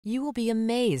You will be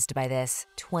amazed by this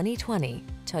 2020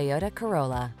 Toyota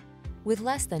Corolla. With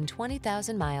less than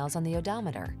 20,000 miles on the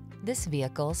odometer, this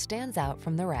vehicle stands out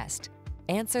from the rest.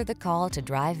 Answer the call to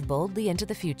drive boldly into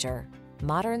the future.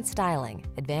 Modern styling,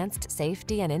 advanced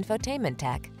safety and infotainment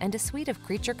tech, and a suite of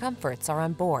creature comforts are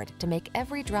on board to make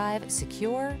every drive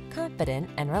secure, confident,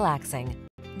 and relaxing.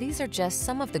 These are just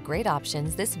some of the great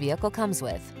options this vehicle comes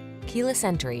with: keyless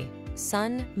entry,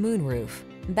 sun, moonroof,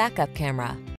 backup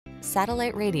camera,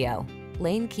 satellite radio,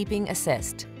 lane keeping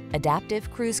assist,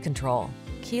 adaptive cruise control,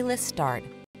 keyless start,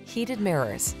 heated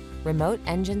mirrors, remote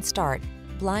engine start,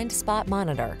 blind spot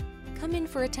monitor. Come in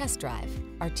for a test drive.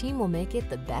 Our team will make it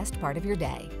the best part of your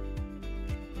day.